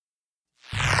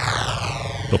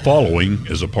The following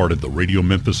is a part of the Radio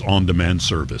Memphis On Demand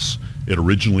service. It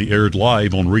originally aired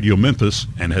live on Radio Memphis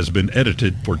and has been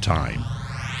edited for time.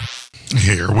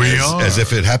 Here we are. As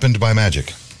if it happened by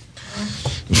magic.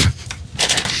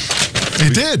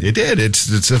 It did. It did.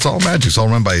 It's all magic. It's all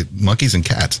run by monkeys and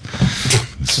cats.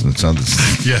 That's how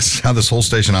this, yes, how this whole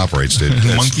station operates, dude.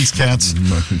 Monkeys, cats.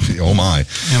 Oh my.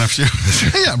 And a few.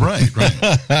 Yeah, right.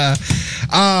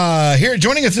 Here,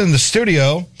 joining us in the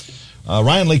studio,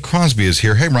 Ryan Lee Crosby is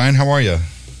here. Hey, Ryan, how are you?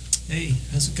 Hey,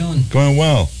 how's it going? Going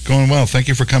well. Thank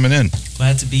you for coming in.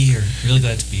 Glad to be here. Really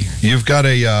glad to be here. You've got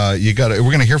we're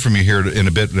going to hear from you here in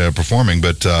a bit performing,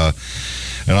 but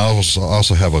and I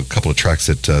also have a couple of tracks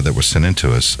that were sent in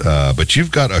to us. But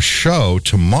you've got a show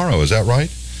tomorrow, is that right?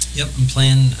 Yep, I'm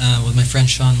playing with my friend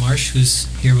Sean Marsh, who's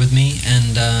here with me,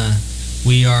 and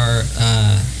we are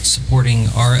supporting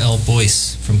R.L.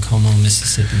 Boyce from Como,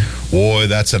 Mississippi. Boy,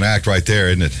 that's an act right there,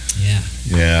 isn't it? Yeah.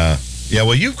 Yeah,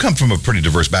 well, you've come from a pretty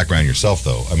diverse background yourself,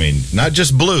 though. I mean, not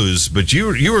just blues, but you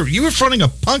were fronting a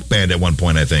punk band at one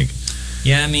point, I think.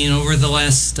 Yeah, I mean, over the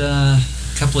last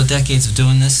couple of decades of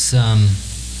doing this, had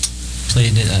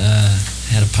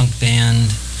a punk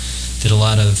band, did a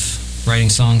lot of writing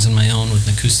songs on my own with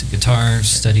an acoustic guitar,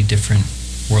 studied different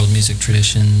world music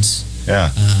traditions.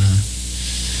 Yeah.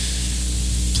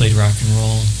 Played rock and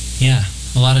roll. Yeah,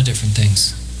 a lot of different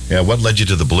things. Yeah, what led you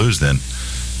to the blues then?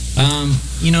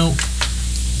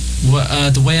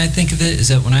 The way I think of it is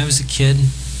that when I was a kid,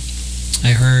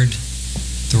 I heard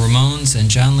the Ramones and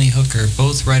John Lee Hooker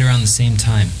both right around the same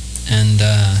time, and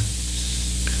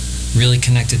really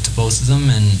connected to both of them.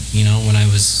 And when I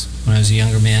was a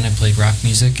younger man, I played rock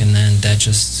music, and then that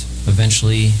just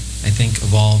eventually, I think,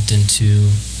 evolved into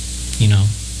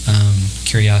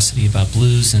curiosity about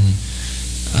blues and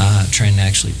trying to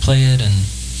actually play it. And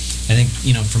I think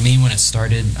for me, when it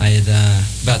started, I had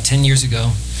about 10 years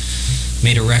ago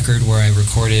made a record where I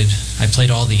played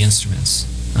all the instruments,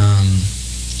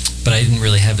 but I didn't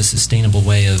really have a sustainable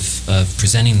way of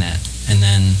presenting that. And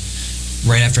then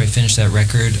right after I finished that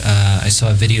record, I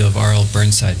saw a video of R.L.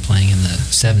 Burnside playing in the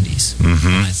 70s. Mm-hmm.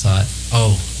 And I thought,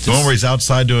 the one where he's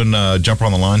outside doing Jumper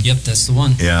on the Lawn? Yep, that's the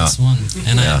one. Yeah. That's the one.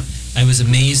 And yeah. I was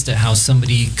amazed at how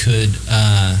somebody could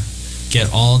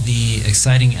get all the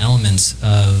exciting elements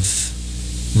of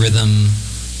rhythm,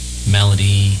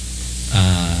 melody,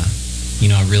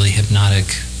 a really hypnotic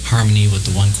harmony with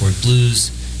the one-chord blues,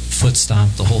 foot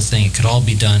stomp, the whole thing. It could all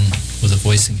be done with a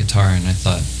voice and guitar, and I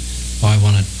thought, I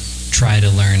want to try to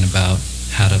learn about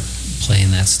how to play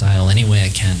in that style any way I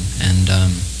can, and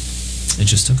it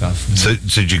just took off from there.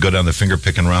 So did you go down the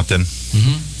finger-picking route then?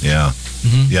 Mm-hmm. Yeah.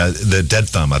 Mm-hmm. Yeah, the dead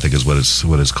thumb, I think, is what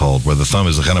it's called, where the thumb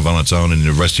is kind of on its own and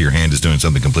the rest of your hand is doing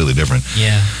something completely different.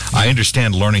 Yeah. I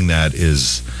understand learning that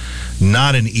is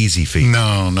not an easy feat.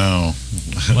 No.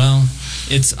 Well,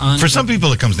 it's on... For some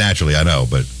people, it comes naturally, I know,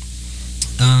 but...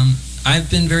 I've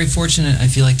been very fortunate, I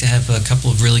feel like, to have a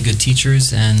couple of really good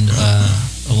teachers and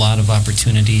a lot of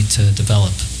opportunity to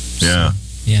develop. Yeah.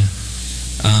 Yeah.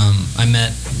 I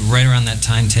met, right around that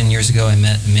time, 10 years ago, I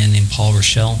met a man named Paul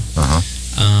Rochelle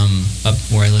up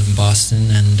where I live in Boston,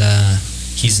 and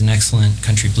he's an excellent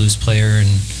country blues player,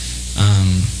 and,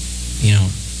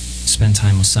 spent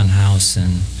time with Son House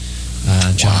and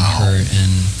John Hurt,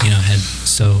 and,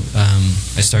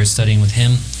 I started studying with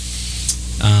him.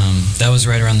 That was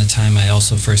right around the time I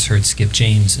also first heard Skip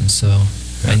James, and so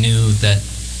I knew that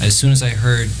as soon as I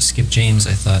heard Skip James,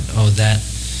 I thought,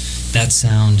 that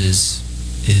sound is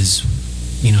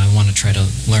I want to try to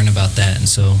learn about that. And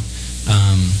so,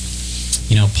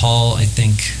 Paul, I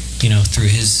think, through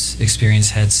his experience,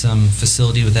 had some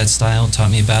facility with that style, taught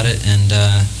me about it, and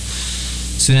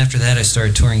soon after that, I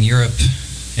started touring Europe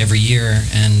every year,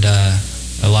 and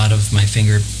a lot of my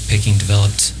finger picking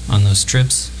developed on those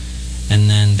trips. And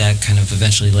then that kind of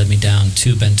eventually led me down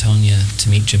to Bentonia to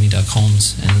meet Jimmy Duck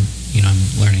Holmes, and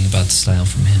I'm learning about the style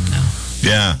from him now.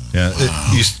 Yeah.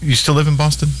 You still live in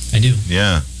Boston? I do.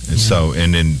 Yeah. And so,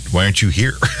 and then why aren't you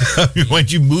here? Why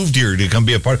aren't you moved here to come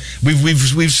be a part?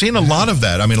 We've seen a lot of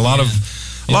that. I mean, a lot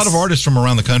of artists from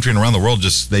around the country and around the world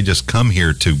they just come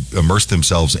here to immerse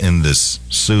themselves in this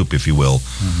soup, if you will,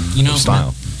 of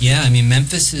style. Yeah, I mean,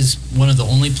 Memphis is one of the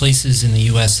only places in the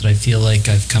U.S. that I feel like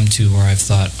I've come to where I've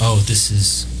thought, this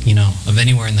is, of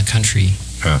anywhere in the country,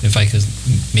 if I could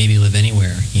maybe live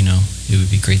anywhere, it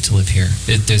would be great to live here.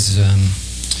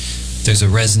 There's a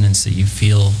resonance that you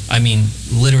feel, I mean,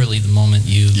 literally the moment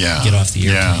you get off the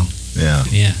airplane. Yeah.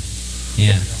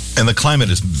 And the climate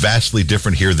is vastly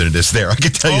different here than it is there. I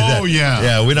can tell you that. Oh, yeah.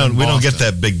 Yeah, we don't get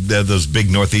Boston. those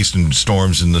big northeastern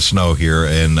storms in the snow here,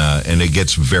 and it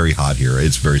gets very hot here.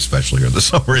 It's very special here in the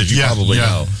summer, as you probably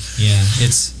know. Yeah,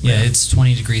 it's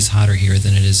 20 degrees hotter here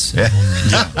than it is at home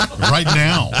right now. Right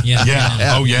now.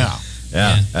 Yeah. Oh, yeah.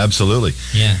 Yeah, absolutely.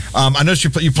 Yeah. I noticed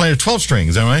you're playing a 12-string.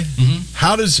 Is that right?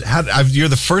 Mm-hmm. You're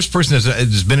the first person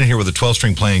that's been in here with a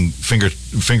 12-string playing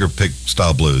finger pick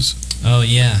style blues. Oh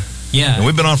yeah. Yeah. And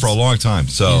we've been on for a long time,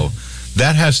 so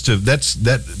that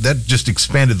just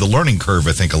expanded the learning curve,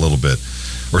 I think, a little bit,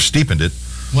 or steepened it.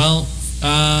 Well,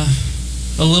 a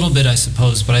little bit, I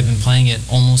suppose, but I've been playing it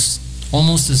almost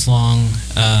as long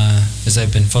as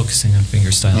I've been focusing on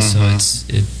fingerstyle. So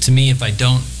to me, if I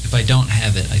don't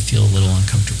have it, I feel a little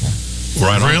uncomfortable.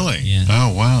 Right on. Really? Yeah.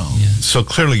 Oh, wow. Yeah. So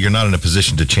clearly, you're not in a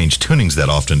position to change tunings that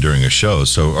often during a show.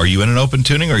 So, are you in an open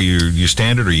tuning, or you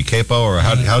standard, or you capo, or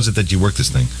how is it that you work this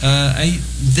thing?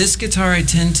 This guitar I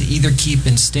tend to either keep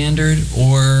in standard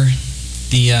or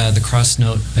the cross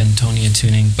note Bentonia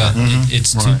tuning, but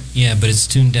but it's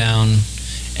tuned down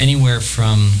anywhere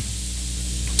from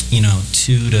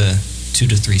 2 to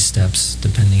 3 steps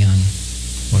depending on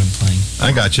what I'm playing.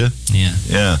 I gotcha. Yeah.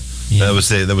 Yeah. That was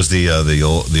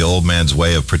the old man's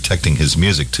way of protecting his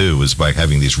music too, was by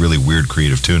having these really weird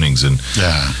creative tunings, and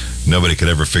nobody could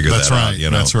ever figure that out.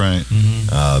 That's right.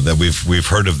 That we've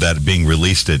heard of that being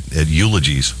released at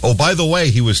eulogies. Oh, by the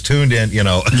way, he was tuned in. Yeah.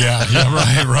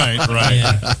 Right.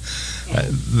 Yeah.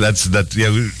 That's that. Yeah,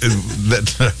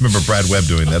 I remember Brad Webb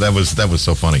doing that. That was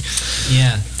so funny.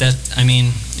 Yeah,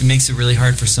 it makes it really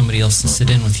hard for somebody else to sit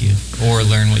in with you or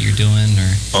learn what you're doing.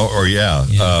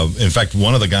 In fact,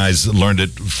 one of the guys learned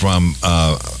it from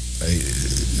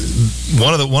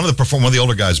one of the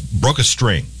older guys broke a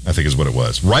string, I think is what it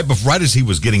was, right as he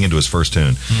was getting into his first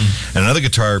tune. And another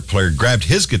guitar player grabbed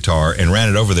his guitar and ran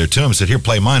it over there to him and said, "Here,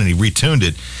 play mine," and he retuned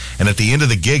it. And at the end of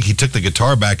the gig, he took the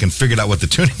guitar back and figured out what the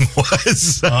tuning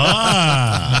was.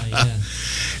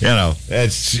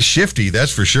 It's shifty,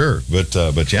 that's for sure. But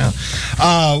yeah,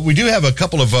 we do have a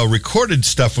couple of recorded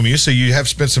stuff from you. So you have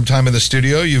spent some time in the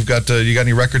studio. You got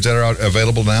any records that are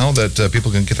available now that people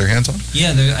can get their hands on?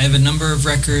 Yeah, I have a number of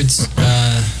records.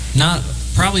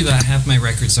 Probably about half my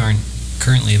records aren't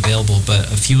currently available,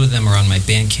 but a few of them are on my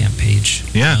Bandcamp page.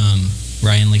 Yeah.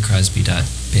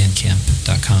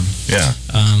 RyanLeeCrosby.bandcamp.com. Yeah.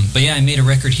 But yeah, I made a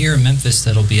record here in Memphis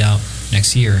that'll be out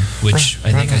next year, which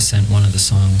I think I sent one of the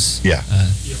songs to you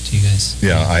guys.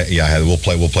 Yeah, we'll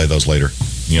play those later. But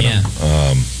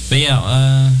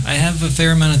I have a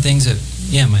fair amount of things at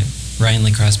my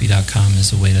RyanLeeCrosby.com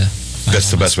is a way to find.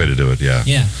 That's the best way to do it. Yeah.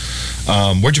 Yeah.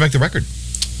 Where'd you make the record?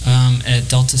 At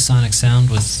Delta Sonic Sound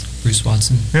with Bruce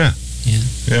Watson. Yeah.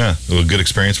 Yeah. It was a good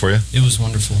experience for you? It was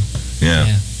wonderful.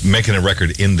 Yeah. Making a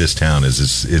record in this town is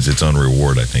its own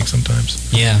reward, I think, sometimes.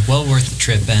 Yeah, well worth the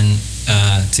trip. And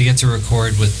to get to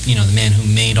record with, the man who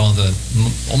made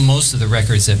most of the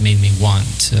records that made me want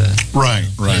to play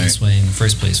this way in the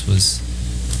first place was,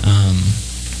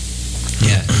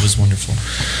 it was wonderful.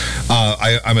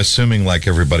 I'm assuming, like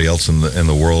everybody else in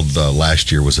the world,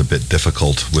 last year was a bit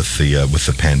difficult with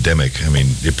the pandemic. I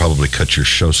mean, it probably cut your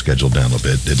show schedule down a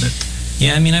bit, didn't it?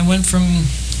 Yeah, I mean, I went from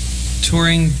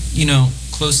touring,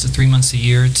 close to 3 months a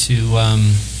year to,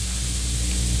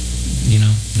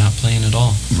 not playing at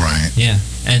all. Right. Yeah,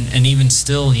 and even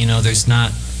still, there's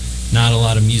not a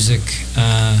lot of music.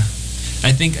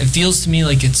 I think it feels to me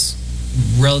like it's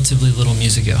relatively little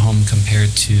music at home compared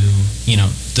to,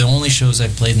 the only shows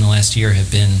I've played in the last year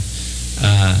have been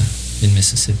in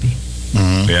Mississippi.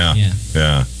 Mm-hmm.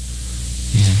 Yeah.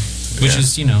 Which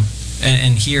is,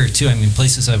 and here too, I mean,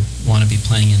 places I want to be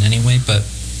playing in anyway, but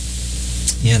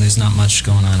there's not much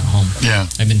going on at home. Yeah.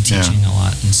 I've been teaching a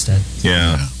lot instead.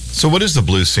 Yeah. So what is the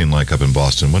blues scene like up in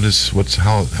Boston? What is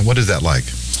that like?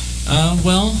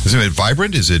 Well, is it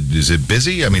vibrant? Is it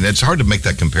busy? I mean, it's hard to make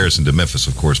that comparison to Memphis,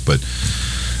 of course, but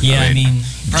I mean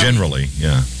generally,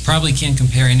 probably can't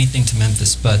compare anything to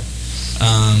Memphis, but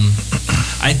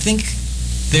I think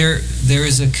there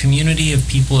is a community of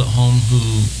people at home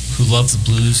who love the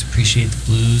blues, appreciate the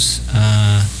blues.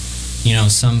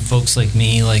 Some folks like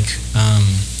me,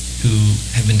 who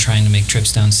have been trying to make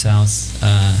trips down south.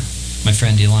 My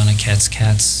friend Ilana Katz,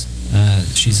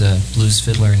 she's a blues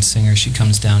fiddler and singer. She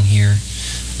comes down here.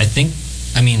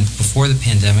 Before the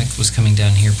pandemic, was coming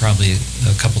down here probably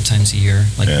a couple times a year,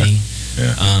 me.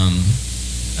 Yeah.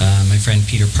 My friend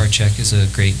Peter Parchek is a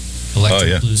great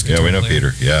electric blues guitar player. Yeah, we know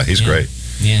Peter. Yeah, he's great.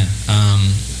 Yeah.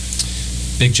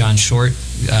 Big John Short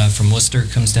from Worcester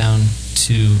comes down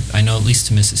to, I know, at least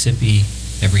to Mississippi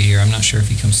every year. I'm not sure if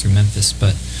he comes through Memphis,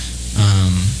 but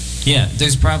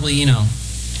there's probably 10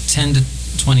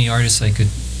 20 artists I could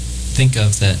think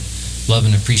of that love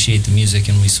and appreciate the music,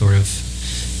 and we sort of,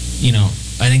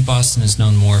 I think Boston is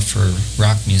known more for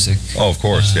rock music. Oh, of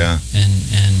course, yeah. And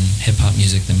hip hop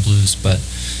music than blues, but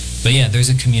yeah, there's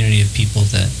a community of people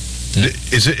that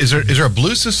Is there a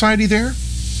blues society there?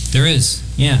 there is,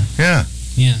 yeah.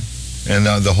 And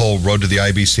the whole Road to the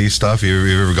IBC stuff.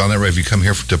 You ever gone that way? Have you come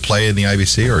here to play in the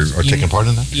IBC or taken part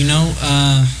in that?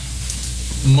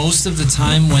 Most of the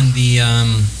time when the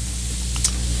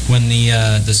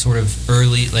sort of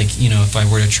early, if I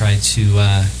were to try to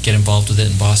get involved with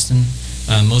it in Boston,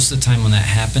 most of the time when that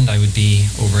happened, I would be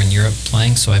over in Europe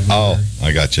playing. So I've never,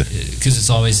 I got you. because it's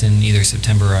always in either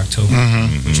September or October,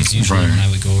 which is usually Right. when I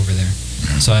would go over there.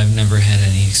 So I've never had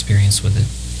any experience with it.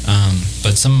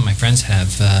 But some of my friends have.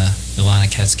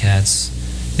 Ilana Cats.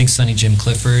 I think Sonny Jim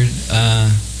Clifford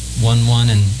won one,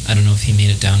 and I don't know if he made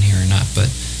it down here or not, but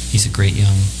he's a great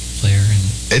young player. And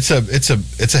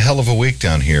It's a hell of a week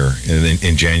down here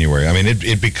in January. I mean,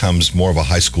 it becomes more of a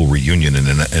high school reunion in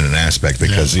an aspect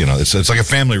because it's like a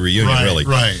family reunion, Right, really.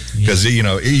 right. Because you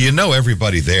know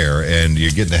everybody there, and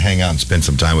you're getting to hang out and spend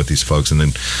some time with these folks, and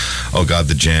then, oh God,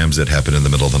 the jams that happen in the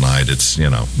middle of the night.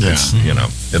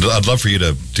 I'd love for you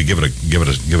to give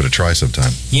it a try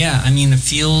sometime. yeah, I mean, it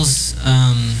feels.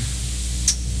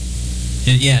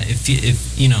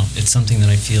 It's something that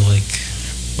I feel like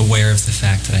aware of the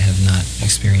fact that I have not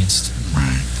experienced.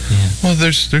 Right. Yeah. Well,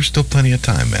 there's still plenty of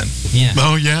time, man. Yeah.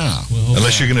 Oh, yeah. Well,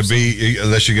 Unless you're going to be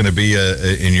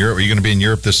in Europe. Are you going to be in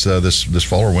Europe this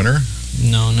fall or winter?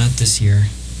 No, not this year.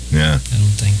 Yeah. I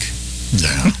don't think.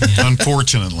 Yeah.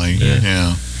 Unfortunately.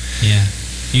 Yeah. Yeah.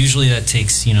 Usually that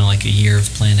takes like a year of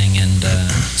planning, and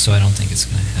so I don't think it's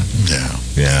going to happen.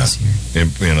 Yeah. This year.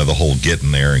 And, the whole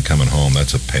getting there and coming home,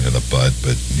 that's a pain in the butt,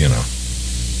 but Yeah.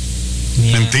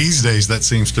 And these days, that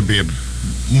seems to be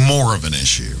more of an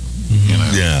issue.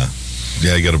 Yeah,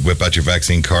 you got to whip out your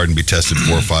vaccine card and be tested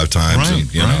 4 or 5 times,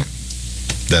 Right, and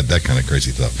that kind of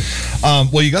crazy stuff.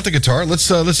 Well, you got the guitar. Let's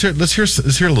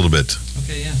hear a little bit.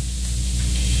 Okay. Yeah.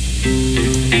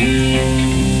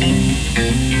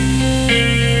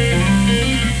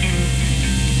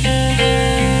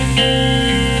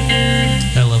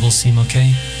 That level seem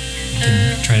okay? I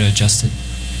can try to adjust it.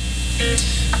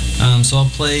 So I'll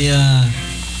play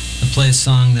a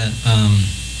song that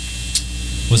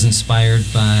was inspired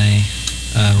by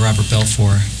Robert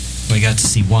Belfour, who I got to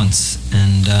see once,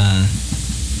 and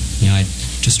I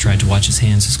just tried to watch his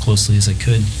hands as closely as I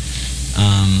could.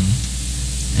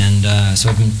 So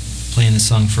I've been playing this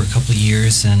song for a couple of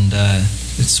years, and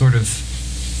it's sort of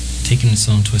taken its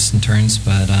own twists and turns,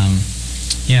 but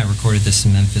I recorded this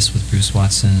in Memphis with Bruce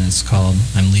Watson, and it's called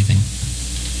I'm Leaving.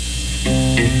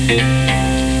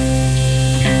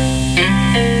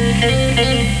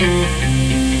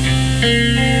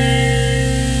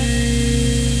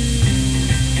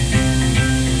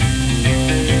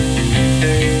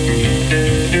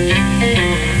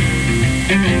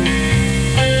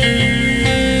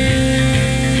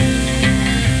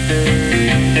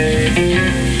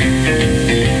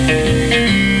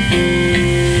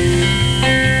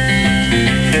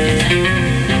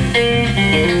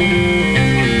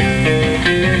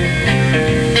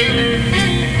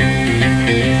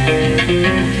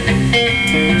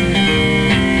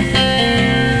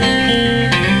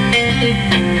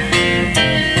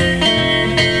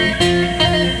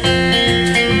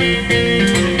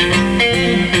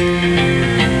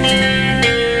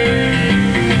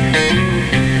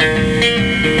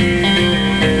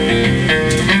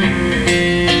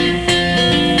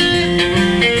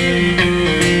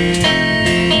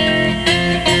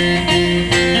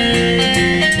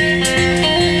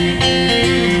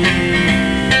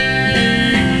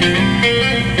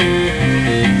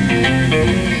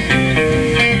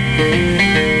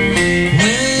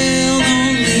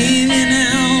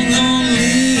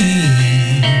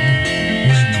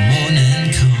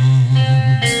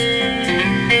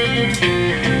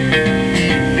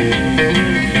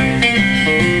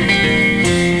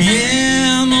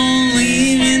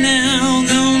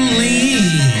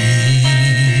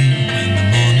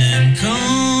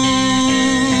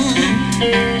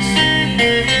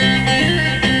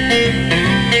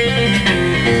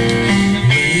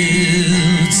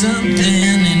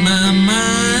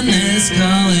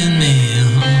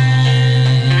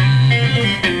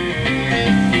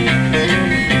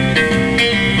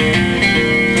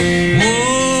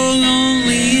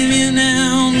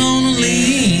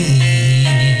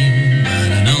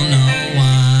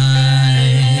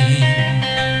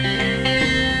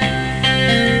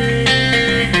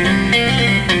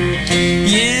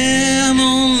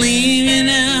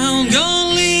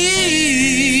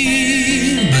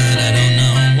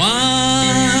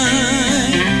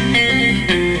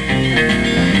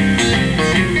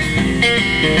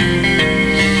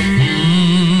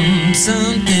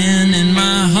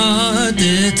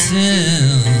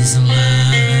 stars align.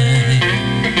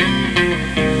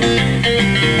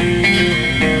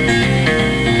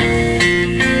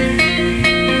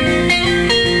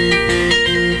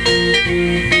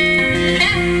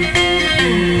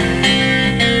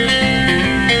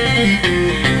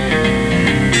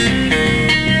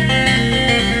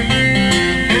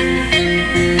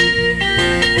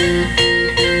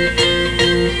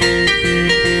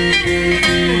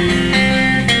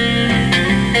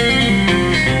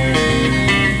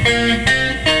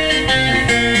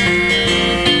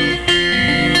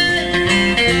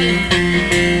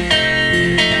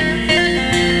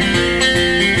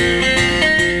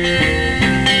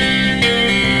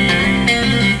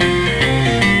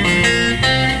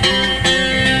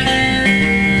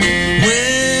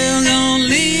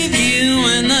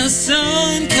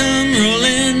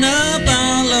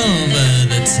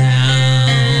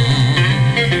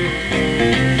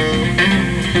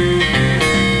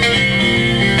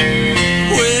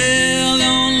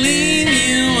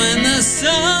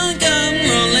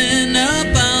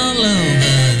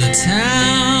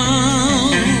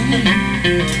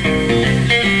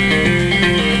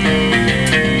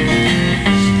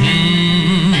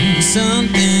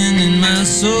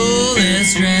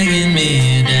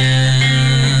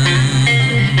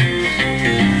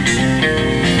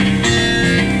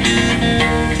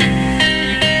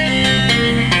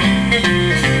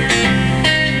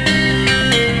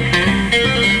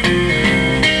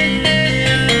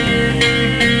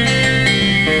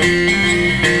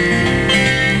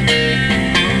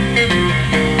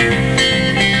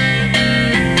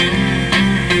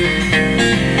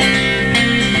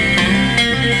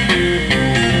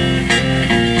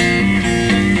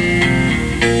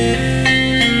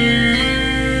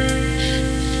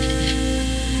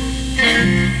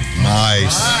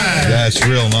 That's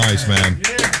real nice, man.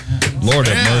 Lord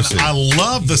have mercy. I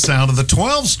love the sound of the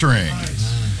 12-string.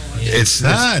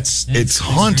 It's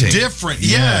haunting. Different.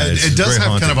 Yeah, it does have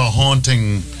haunting. kind of a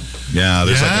haunting. Yeah,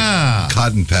 there's like a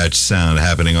cotton patch sound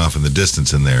happening off in the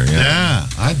distance in there. Yeah,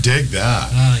 I dig that.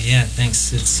 Oh yeah,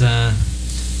 thanks.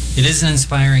 It is an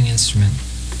inspiring instrument.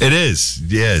 It is.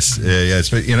 Yes.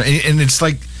 Yes. You know, and it's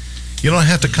like you don't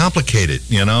have to complicate it.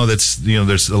 You know, there's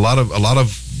a lot of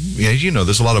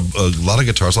there's a lot of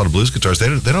guitars, a lot of blues guitars. They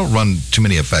don't run too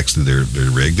many effects through their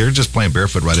rig. They're just playing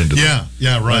barefoot right into the amp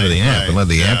and let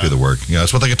the amp do the work. You know,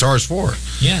 that's what the guitar is for.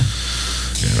 Yeah.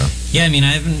 You know. Yeah, I mean,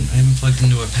 I haven't plugged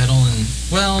into a pedal, and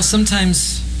well,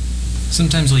 sometimes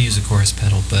we'll use a chorus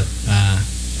pedal, but I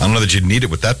don't know that you'd need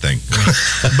it with that thing.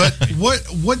 But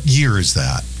what year is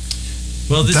that?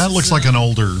 Well, that looks like an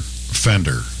older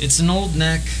Fender. It's an old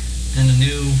neck and a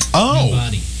new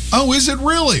body. Oh, is it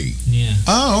really? Yeah.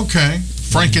 Oh, okay.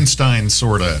 Frankenstein,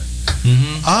 sort of.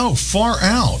 Mm-hmm. Oh, far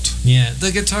out. Yeah, the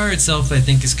guitar itself, I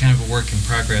think, is kind of a work in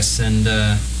progress, and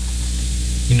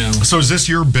So is this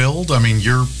your build? I mean,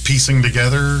 you're piecing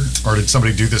together, or did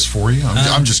somebody do this for you?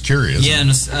 I'm just curious. Yeah,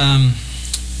 and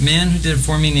man who did it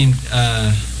for me named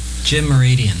Jim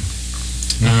Meridian,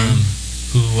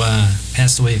 who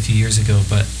passed away a few years ago,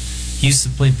 but he used to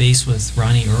play bass with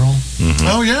Ronnie Earl. Mm-hmm.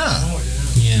 Oh, yeah.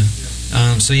 Yeah.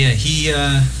 So yeah, he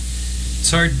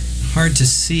it's hard to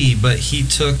see, but he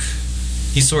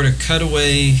sort of cut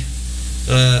away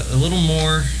a little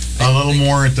more. A little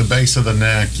more at the base of the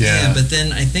neck, yeah. But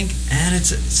then I think added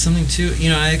something to.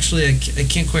 I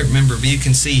can't quite remember, but you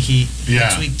can see he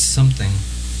tweaked something.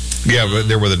 Yeah, but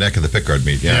there where the neck and the pickguard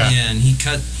meet. Yeah. Yeah, and he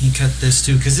cut this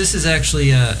too, because this is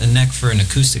actually a neck for an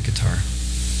acoustic guitar.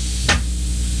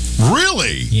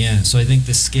 Really? Yeah. So I think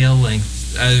the scale length.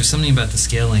 There's something about the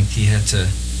scale length he had to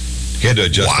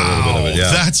adjust a little bit of it.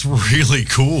 Yeah, that's really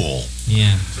cool.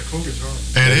 Yeah, it's a cool guitar.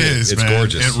 It is. It's man.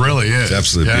 gorgeous. It really is. It's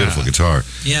absolutely beautiful guitar.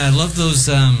 Yeah, I love those.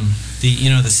 The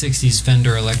 60s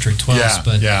Fender Electric 12s,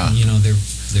 but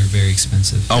they're very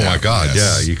expensive. Oh my God!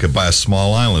 Yes. Yeah, you could buy a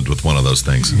small island with one of those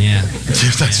things. Yeah,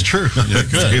 that's true. You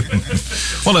could.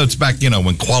 Well, no, it's back.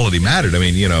 When quality mattered. I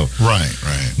mean, Right.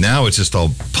 Now it's just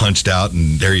all punched out,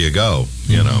 and there you go.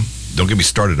 Don't get me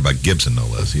started about Gibson, no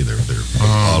less, either. They're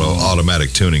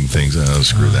automatic tuning things. Oh,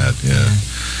 screw that. Yeah.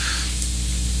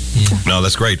 No,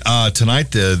 that's great.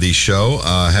 Tonight, the show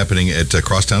happening at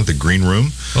Crosstown at the Green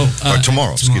Room.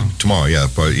 Tomorrow. Excuse me. Tomorrow, yeah.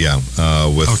 But,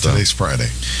 today's Friday.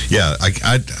 Yeah,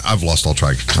 I've lost all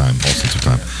track of time, all sense of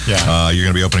time. Yeah. You're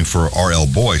going to be opening for R.L.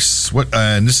 Boyce.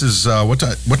 And this is, what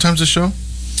time's the show?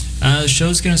 The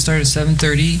show's going to start at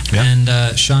 7:30,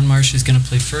 and Sean Marsh is going to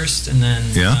play first, and then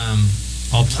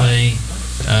I'll play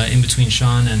in between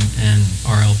Sean and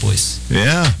R.L. Boyce.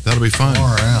 Yeah, that'll be fun.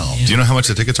 R.L. Do you know how much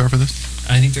the tickets are for this?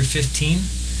 I think they're 15,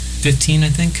 I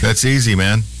think. That's easy,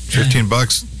 man.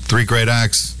 $15. 3 great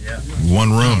acts, Yeah.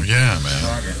 one room. Oh, yeah,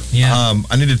 man. Yeah.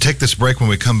 I need to take this break. When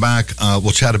we come back,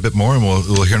 we'll chat a bit more, and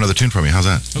we'll hear another tune from you. How's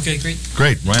that? Okay, great.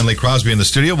 Great. Ryan Lee Crosby in the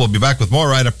studio. We'll be back with more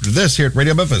right after this here at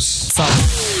Radio Memphis.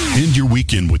 End your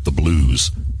weekend with the blues.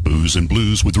 Booze and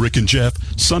Blues with Rick and Jeff,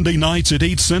 Sunday nights at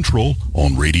 8 Central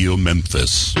on Radio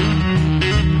Memphis.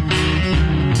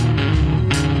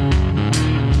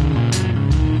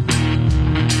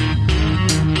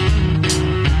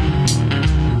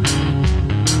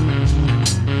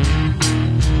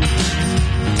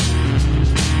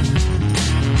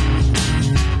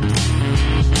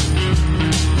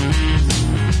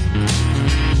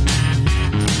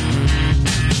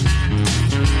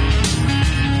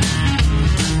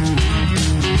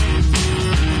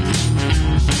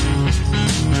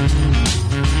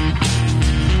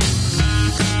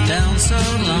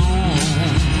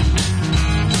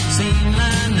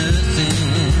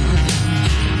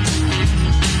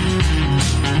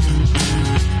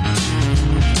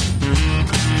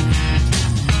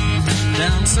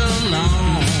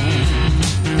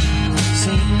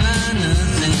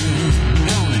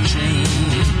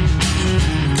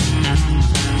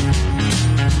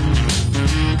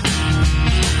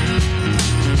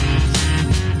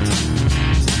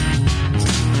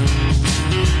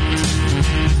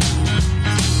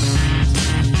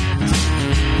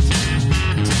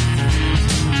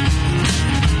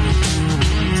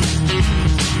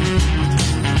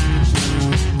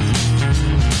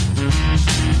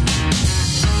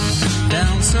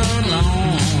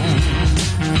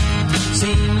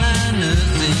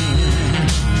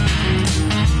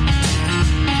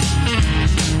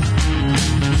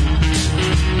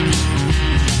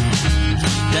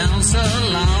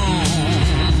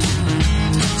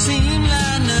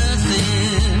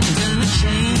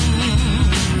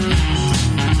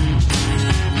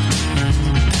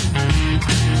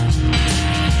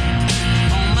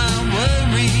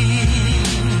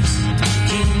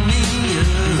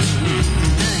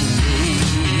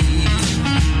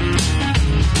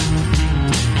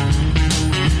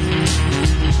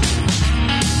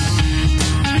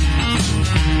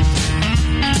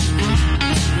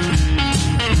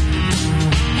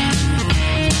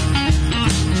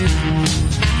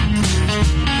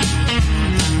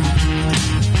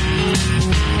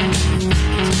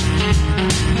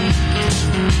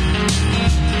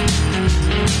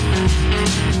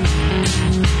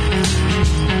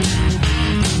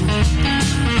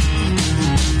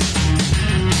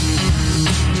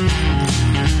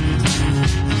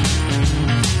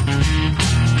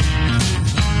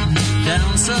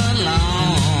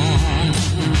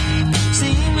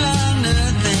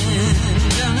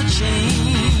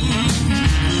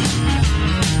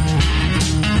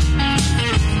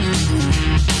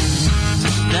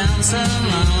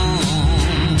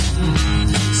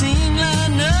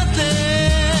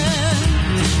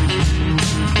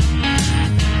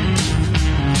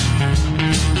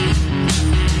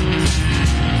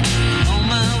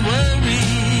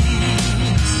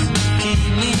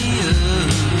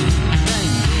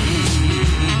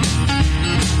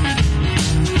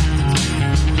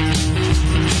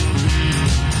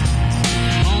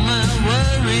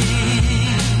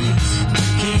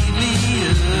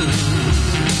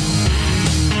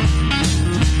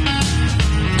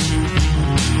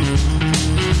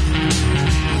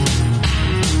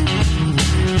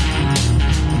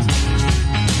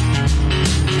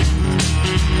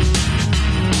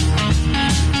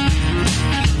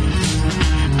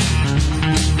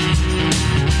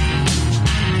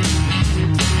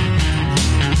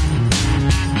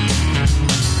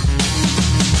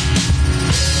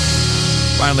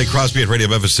 Ryan Lee Crosby at Radio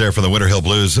Memphis there for the Winter Hill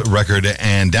Blues record.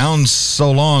 And Down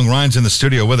So Long, Ryan's in the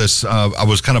studio with us. I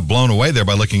was kind of blown away there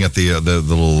by looking at the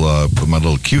little my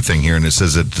little cue thing here, and it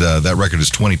says that that record is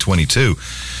 2022.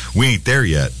 We ain't there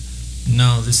yet.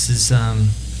 No, this is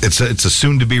It's a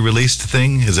soon to be released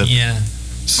thing, is it? yeah.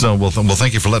 So well,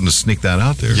 thank you for letting us sneak that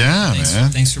out there. Yeah, man.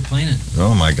 Thanks for playing it.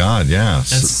 Oh my God, yeah.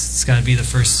 It's got to be the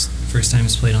first time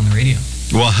it's played on the radio.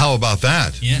 Well, how about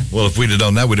that? Yeah. Well, if we'd have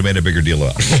done that, we'd have made a bigger deal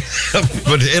out of it.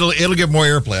 But it'll get more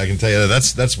airplay. I can tell you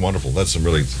that. That's wonderful. That's some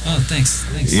really. Oh, thanks.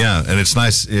 Yeah, and it's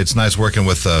nice. It's nice working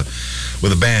with a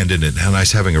band, isn't it? How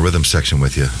nice having a rhythm section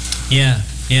with you. Yeah.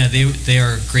 They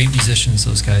are great musicians.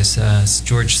 Those guys. It's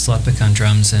George Slepik on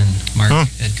drums and Mark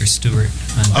Edgar Stewart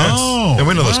on drums. Oh, and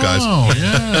we know those guys. Oh,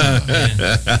 yeah.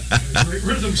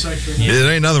 Rhythm section. Yeah.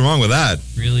 There ain't nothing wrong with that.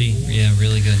 Really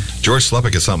good. George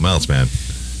Slepik is something else, man.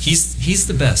 He's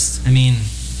the best. I mean,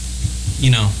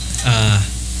 he's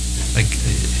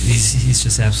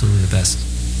just absolutely the best.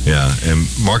 Yeah, and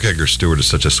Mark Edgar Stewart is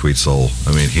such a sweet soul.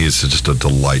 I mean, he is just a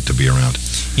delight to be around.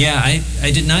 Yeah,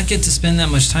 I did not get to spend that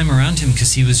much time around him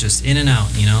because he was just in and out,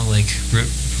 like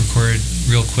recorded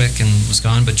real quick and was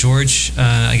gone. But George,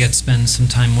 I got to spend some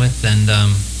time with, and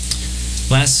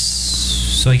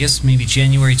so I guess maybe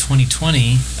January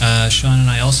 2020, Sean and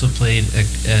I also played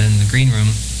in the green room,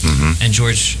 and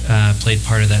George played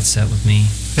part of that set with me.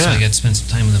 So I got to spend some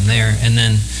time with him there. And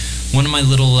then one of my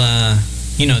little,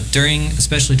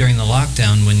 especially during the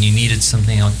lockdown, when you needed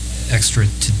something extra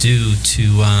to do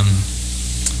to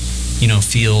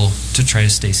to try to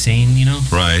stay sane,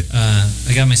 Right.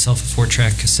 I got myself a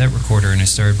 4-track cassette recorder, and I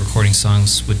started recording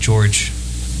songs with George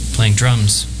playing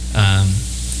drums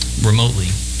remotely.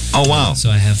 Oh, wow. So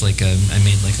I have I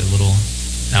made a little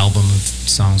album of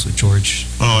songs with George.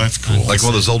 Oh, that's cool. Like one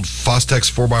of those old Fostex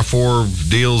 4x4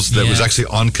 deals that was actually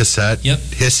on cassette. Yep.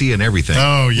 Hissy and everything.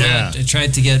 Oh, yeah. Well, I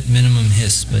tried to get minimum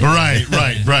hiss, but Right.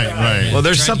 Well,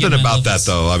 there's Try to something get my about that, levels.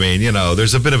 though. I mean,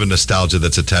 there's a bit of a nostalgia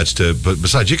that's attached to it. But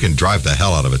besides, you can drive the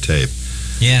hell out of a tape.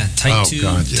 yeah, type Oh, 2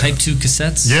 God, yeah. type 2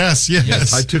 cassettes. Yes.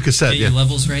 Type 2 cassette, Get yeah. your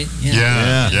levels right.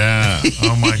 Yeah.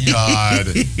 Oh, my God.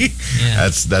 Yeah.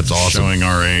 That's awesome. Showing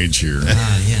our age here.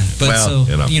 Yeah. But Well,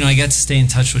 I got to stay in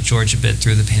touch with George a bit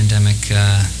through the pandemic.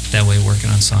 That way, working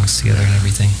on songs together and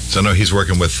everything. So I know he's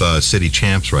working with City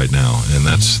Champs right now, and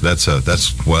that's a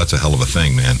hell of a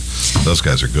thing, man. Those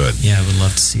guys are good. Yeah, I would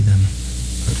love to see them.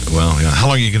 Well, yeah. How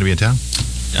long are you going to be in town?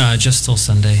 Just till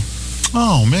Sunday.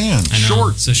 Oh, man. I know.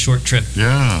 Short. It's a short trip.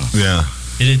 Yeah. Yeah.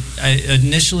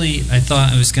 Initially, I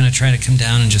thought I was going to try to come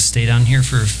down and just stay down here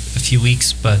for a few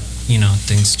weeks, but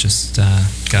things just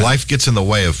got. Life gets in the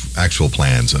way of actual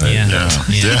plans. Yeah. Yeah.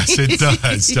 Yes, it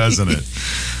does, doesn't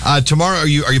it? Tomorrow, are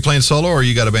you playing solo, or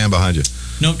you got a band behind you?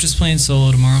 Nope, just playing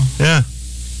solo tomorrow. Yeah.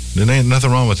 There ain't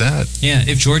nothing wrong with that. Yeah,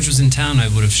 if George was in town, I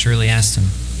would have surely asked him.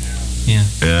 Yeah.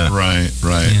 Yeah. Right.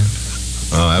 Yeah.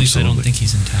 Oh, At least I absolutely. don't think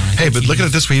he's in town. I Hey, think but he look at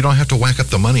it this way: you don't have to whack up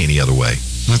the money any other way.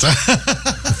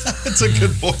 That's a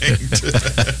good point.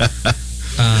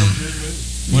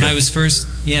 When I was first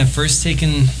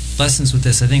taking lessons with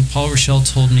this, I think Paul Rochelle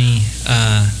told me,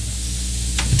 I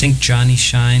think Johnny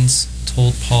Shines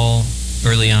told Paul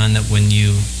early on that when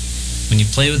you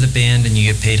play with a band and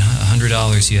you get paid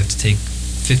 $100, you have to take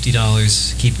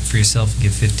 $50, keep it for yourself, and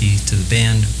give $50 to the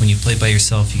band. When you play by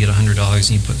yourself, you get $100 and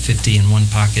you put $50 in one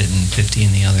pocket and $50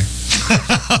 in the other.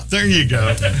 There you go.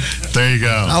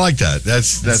 I like that. That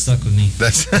stuck with me.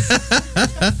 That's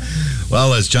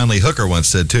well, as John Lee Hooker once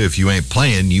said too, if you ain't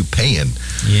playing, you paying.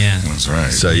 Yeah. That's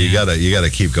right. So you gotta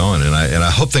keep going, and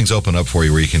I hope things open up for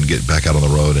you where you can get back out on the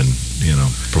road and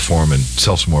perform and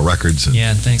sell some more records. And,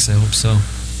 Yeah, thanks. I hope so.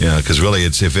 Yeah, because really,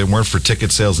 if it weren't for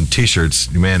ticket sales and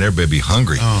T-shirts, man, everybody would be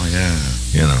hungry. Oh, yeah.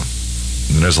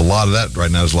 And there's a lot of that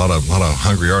right now. There's a lot of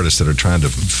hungry artists that are trying to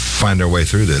find their way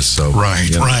through this. So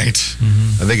Right. I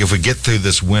think if we get through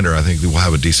this winter, I think we'll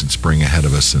have a decent spring ahead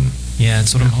of us, and Yeah,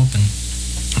 that's what I'm hoping.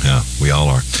 yeah, we all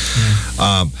are.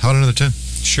 How about another tune?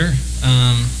 Sure.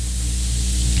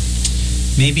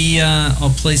 Maybe I'll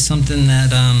play something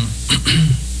that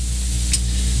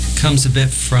comes a bit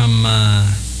from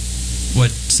what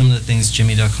some of the things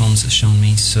Jimmy Duck Holmes has shown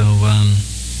me. So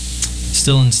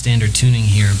still in standard tuning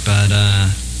here, but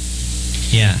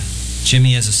yeah,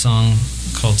 Jimmy has a song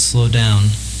called Slow Down,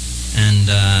 and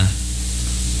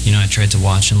I tried to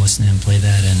watch and listen to him play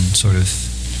that and sort of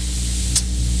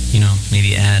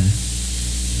maybe add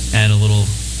a little.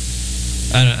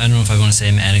 I don't know if I want to say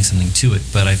I'm adding something to it,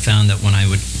 but I found that when I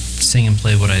would sing and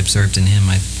play what I observed in him,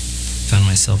 I found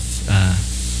myself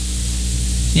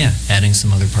adding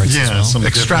some other parts as well. some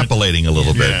Extrapolating a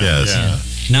little bit, yes. Yeah.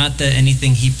 Not that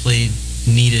anything he played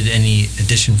needed any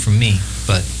addition from me,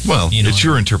 but Well, it's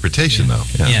your interpretation, though.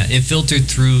 yeah, it filtered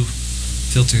through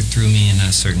me in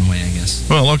a certain way, I guess.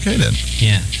 Well, okay then.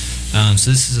 Yeah.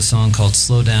 So this is a song called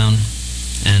Slow Down,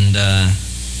 and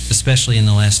especially in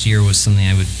the last year was something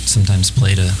I would sometimes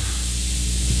play to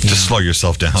Just slow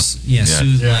yourself down.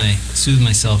 soothe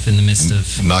myself in the midst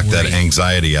of Knock that worry.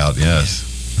 anxiety out, yes.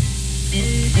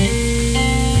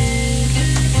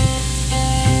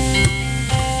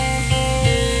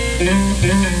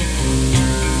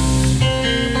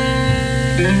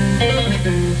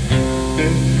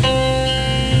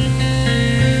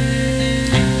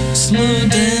 Slow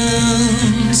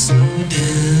down,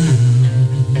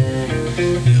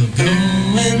 you're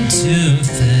going too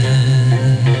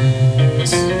fast.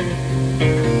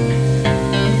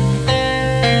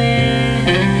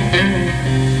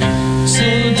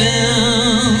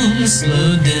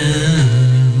 Slow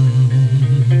down,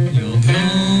 you're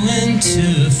going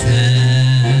too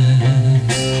fast.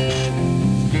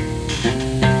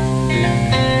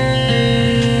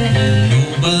 And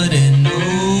nobody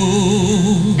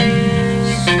knows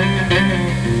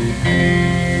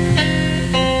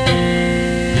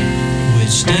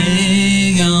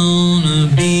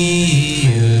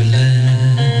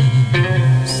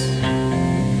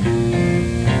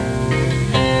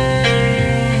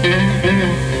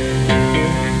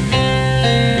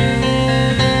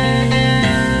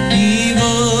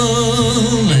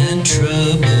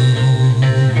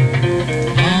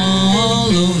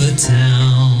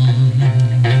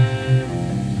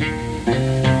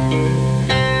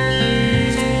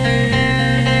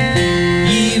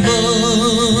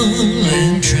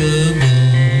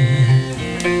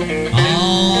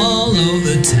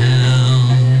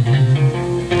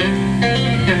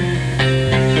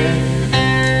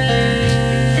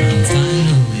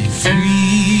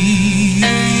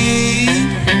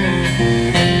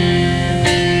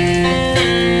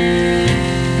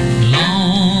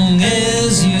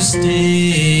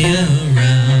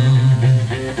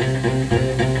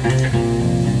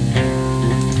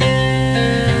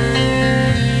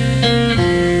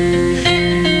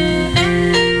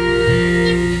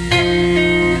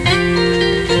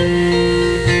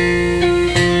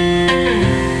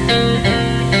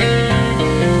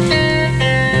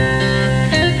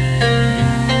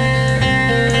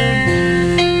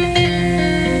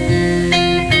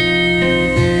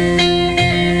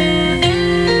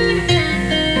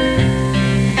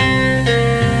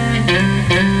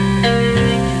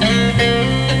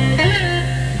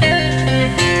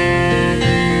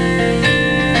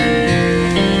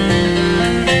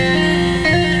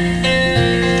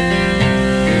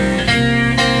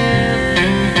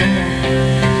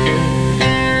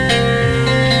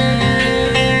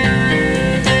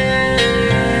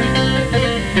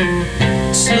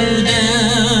Slow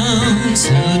down,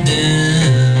 slow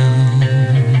down.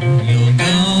 You're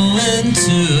going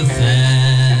too fast.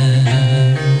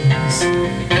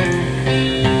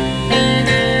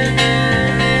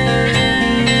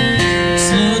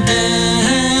 Slow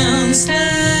down,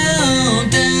 slow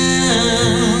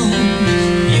down.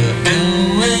 You're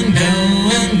going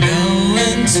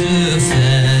too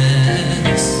fast.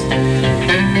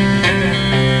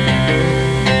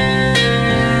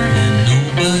 And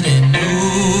nobody knows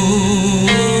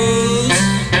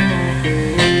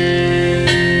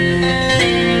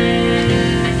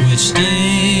which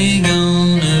day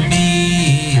gonna be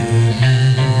your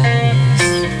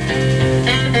last.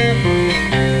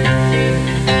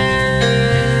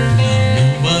 No,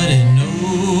 nobody knows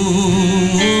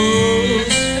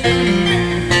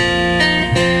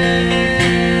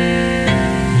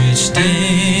which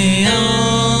day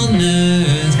on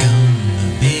earth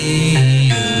gonna be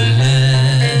your last.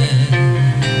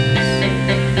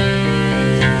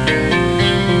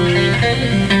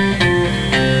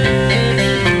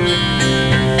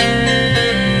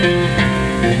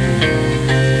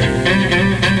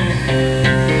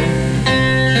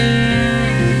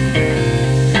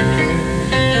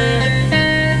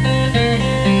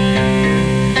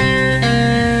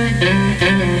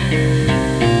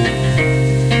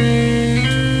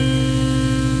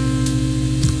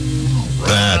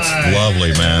 That's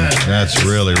lovely, man. That's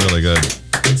really, really good.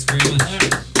 Thanks very much.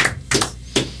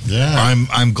 Yeah.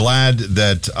 I'm glad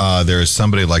that there is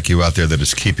somebody like you out there that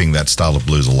is keeping that style of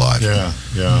blues alive. Yeah.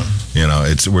 Yeah. You know,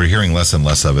 we're hearing less and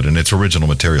less of it, and it's original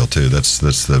material too. That's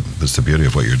the beauty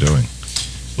of what you're doing.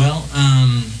 Well,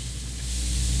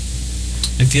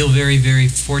 I feel very, very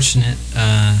fortunate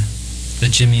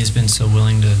that Jimmy has been so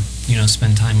willing to,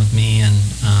 spend time with me and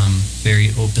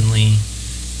very openly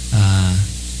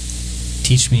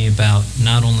teach me about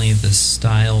not only the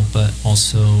style, but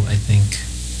also, I think,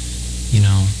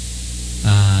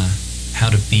 how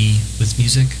to be with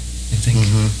music. I think,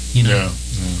 Yeah.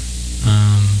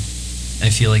 I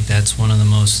feel like that's one of the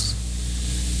most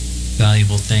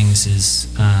valuable things is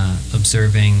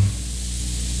observing.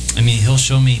 I mean, he'll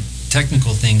show me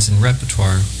technical things in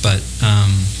repertoire, but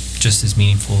just as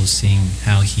meaningful is seeing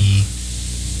how he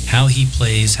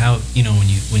plays. How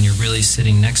when you're really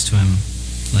sitting next to him,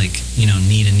 like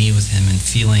knee to knee with him, and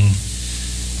feeling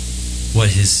what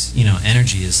his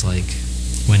energy is like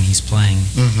when he's playing.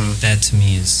 That to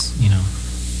me is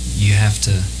you have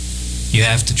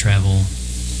to travel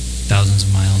thousands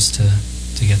of miles to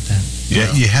get that.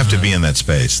 Yeah, you have to be in that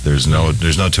space. There's no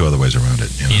two other ways around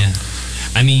it. Yeah,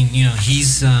 I mean,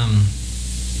 he's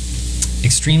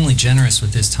extremely generous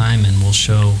with his time, and will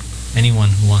show anyone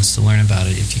who wants to learn about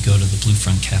it. If you go to the Blue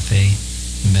Front Cafe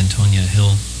in Bentonia,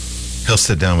 he'll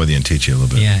sit down with you and teach you a little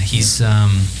bit. Yeah, he's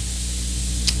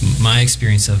my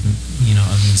experience of him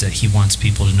is that he wants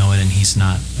people to know it, and he's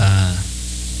not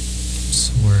what's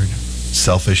the word?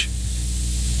 Selfish.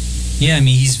 Yeah, I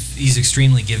mean he's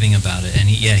extremely giving about it, and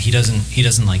he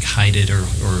doesn't like hide it or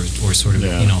sort of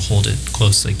hold it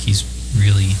close, like he's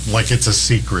really Like it's a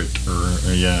secret,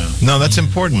 or yeah. No, that's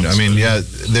important. I mean,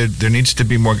 there needs to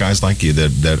be more guys like you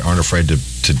that aren't afraid to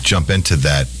jump into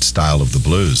that style of the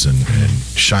blues and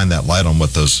shine that light on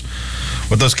what those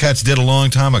cats did a long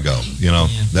time ago.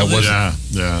 That wasn't.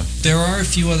 Yeah. There are a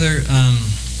few other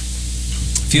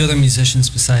musicians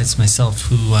besides myself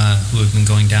who have been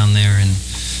going down there and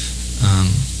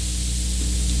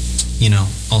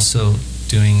also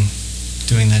doing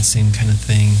that same kind of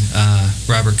thing.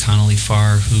 Robert Connolly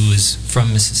Farr, who is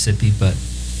from Mississippi but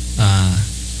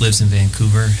lives in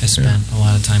Vancouver, has spent a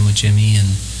lot of time with Jimmy and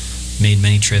made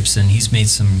many trips, and he's made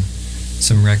some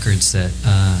records that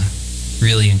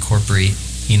really incorporate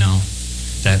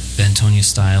that Bentonia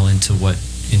style into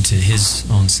his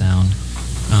own sound.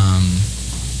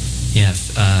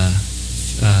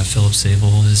 Philip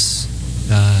Sable is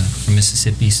from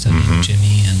Mississippi, studying with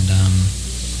Jimmy, and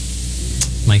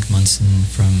Mike Munson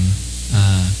from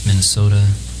Minnesota.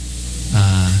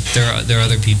 There are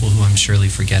other people who I'm surely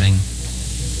forgetting,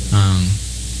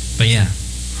 but yeah,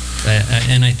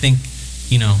 and I think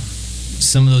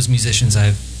some of those musicians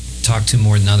I've talked to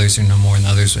more than others, or know more than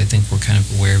others. I think we're kind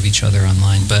of aware of each other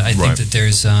online, but I think that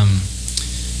there's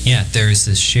there is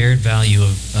this shared value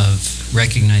of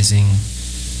recognizing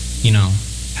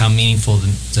how meaningful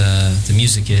the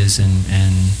music is, and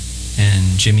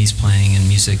Jimmy's playing and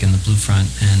music and the Blue Front,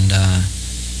 and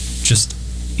just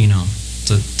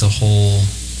the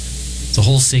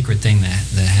whole sacred thing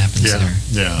that happens there.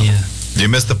 Yeah. Do you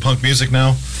miss the punk music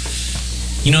now?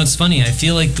 It's funny. I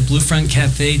feel like the Blue Front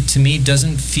Cafe to me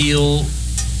doesn't feel.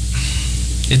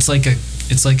 It's like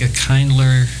a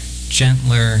kindler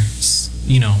gentler,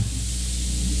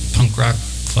 punk rock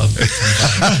club.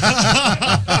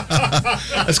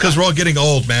 That's because we're all getting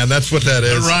old, man. That's what that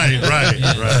is. Right.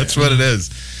 That's what it is.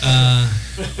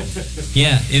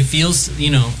 Yeah, it feels,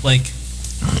 like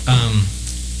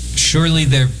surely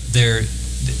they're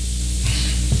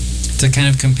to kind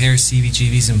of compare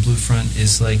CBGB's and Blue Front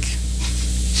is like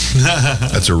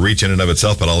That's a reach in and of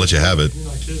itself, but I'll let you have it. You're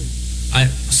not kidding.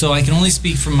 So I can only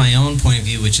speak from my own point of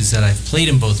view, which is that I've played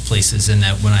in both places, and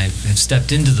that when I have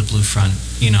stepped into the Blue Front,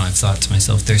 I've thought to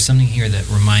myself, there's something here that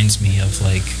reminds me of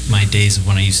like my days of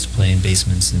when I used to play in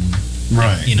basements and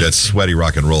Right. That sweaty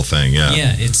rock and roll thing, yeah.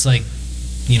 Yeah, it's like,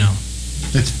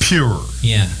 It's pure.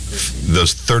 yeah,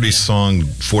 Those 30-song,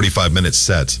 45-minute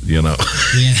sets, yeah,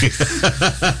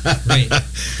 right.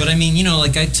 But I mean,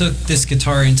 like I took this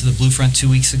guitar into the Blue Front 2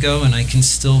 weeks ago, and I can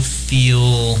still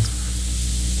feel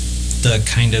the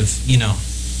kind of,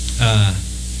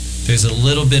 there's a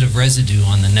little bit of residue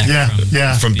on the neck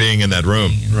From being in that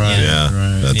room. Right. Yeah,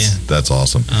 Right. that's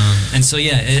awesome. and so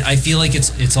I feel like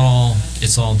it's all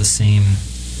the same.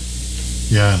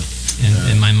 Yeah.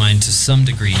 In my mind, to some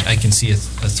degree, I can see a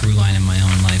through line in my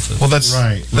own life. Well, that's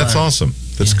Right. awesome.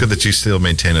 That's good that you still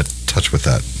maintain a touch with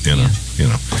that.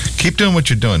 Keep doing what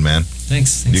you're doing, man.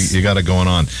 Thanks. You got it going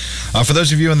on. For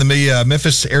those of you in the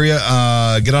Memphis area,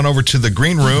 get on over to the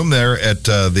Green Room there at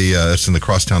it's in the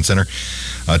Crosstown Center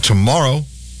tomorrow,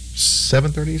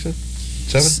 7:30. You said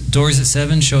 7. Doors at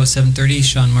 7. Show at 7:30.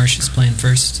 Sean Marsh is playing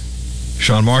first.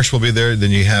 Sean Marsh will be there.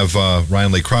 Then you have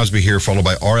Ryan Lee Crosby here, followed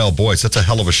by R.L. Boyce. That's a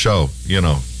hell of a show.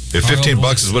 If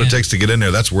 $15 is what it takes to get in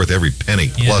there, that's worth every penny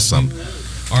plus some.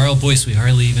 R.L. Boyce, we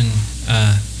hardly even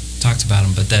talked about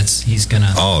him, but he's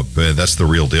gonna. Oh, man, that's the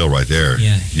real deal right there.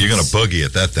 Yeah, you're gonna boogie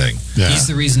at that thing. Yeah. He's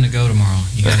the reason to go tomorrow.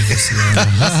 You gotta go see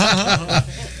that.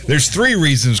 There's 3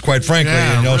 reasons, quite frankly,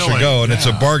 and y'all should go, and it's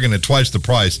a bargain at twice the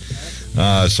price.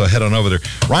 So head on over there.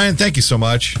 Ryan, thank you so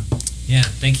much. Yeah,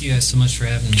 thank you guys so much for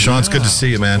having me. Sean, it's good to see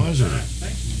you, man. Pleasure.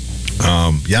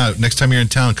 Next time you're in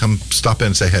town, come stop in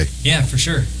and say hey. Yeah, for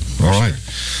sure. All right.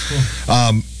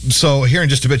 Cool. So here in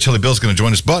just a bit, Chili Bill's going to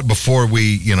join us. But before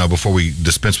we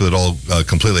dispense with it all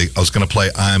completely, I was going to play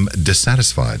 "I'm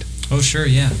Dissatisfied." Oh, sure,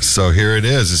 yeah. So here it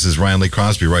is. This is Ryan Lee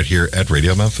Crosby right here at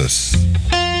Radio Memphis.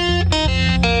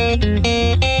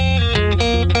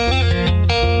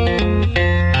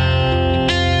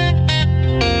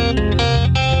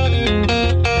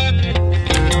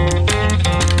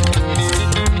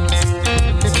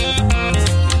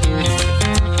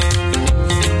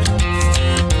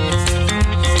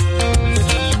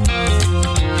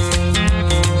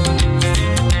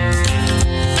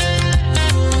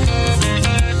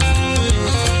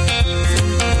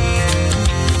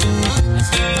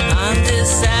 I'm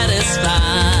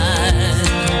dissatisfied.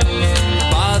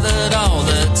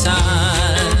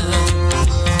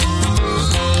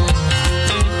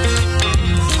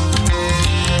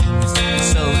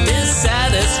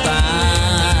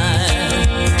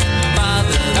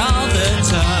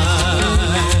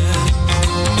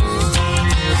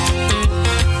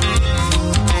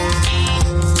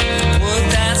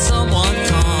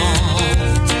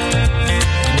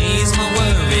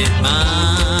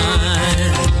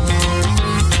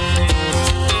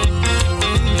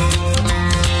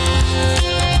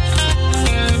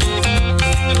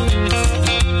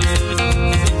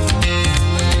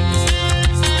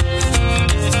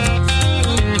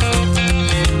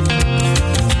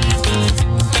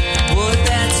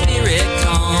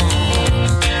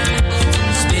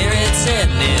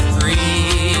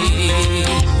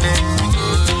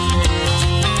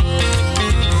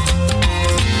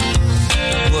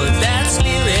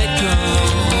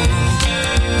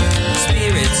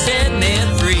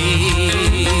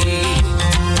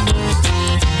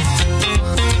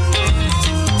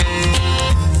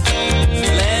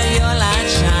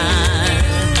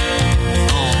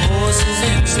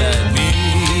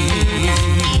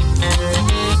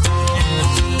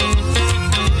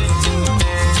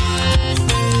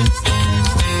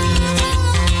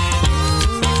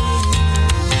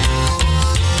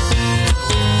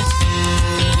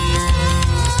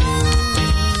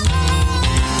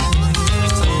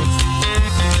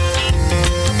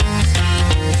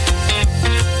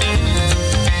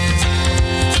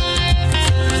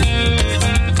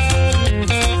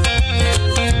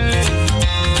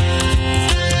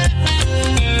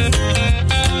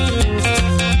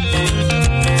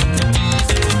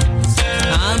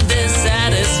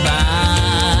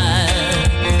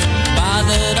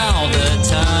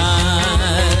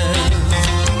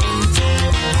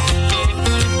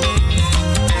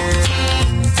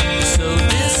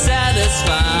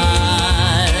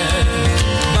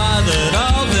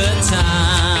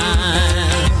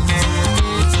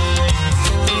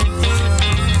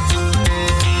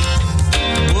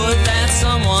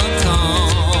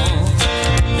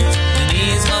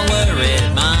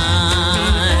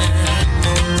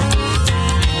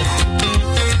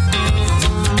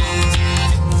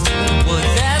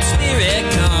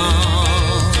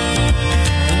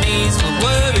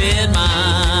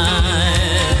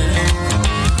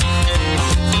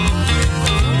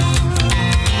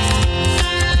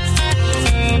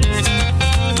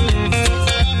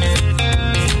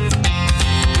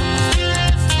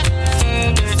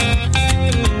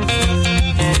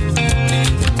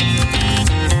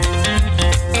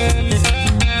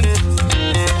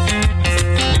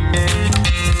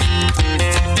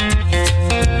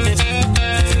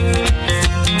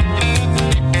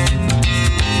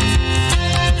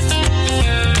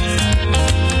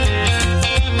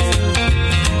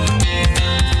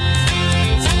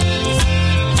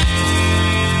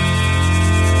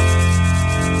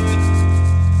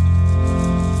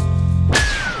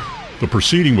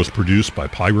 proceeding was produced by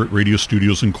Pirate Radio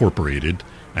Studios Incorporated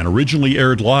and originally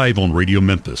aired live on Radio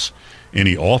Memphis.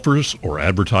 Any offers or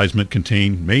advertisement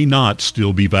contained may not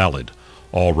still be valid.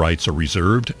 All rights are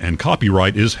reserved, and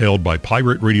copyright is held by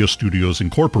Pirate Radio Studios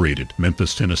Incorporated,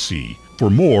 Memphis, Tennessee. For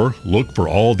more, look for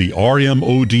all the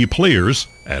RMOD players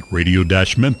at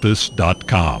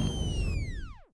radio-memphis.com.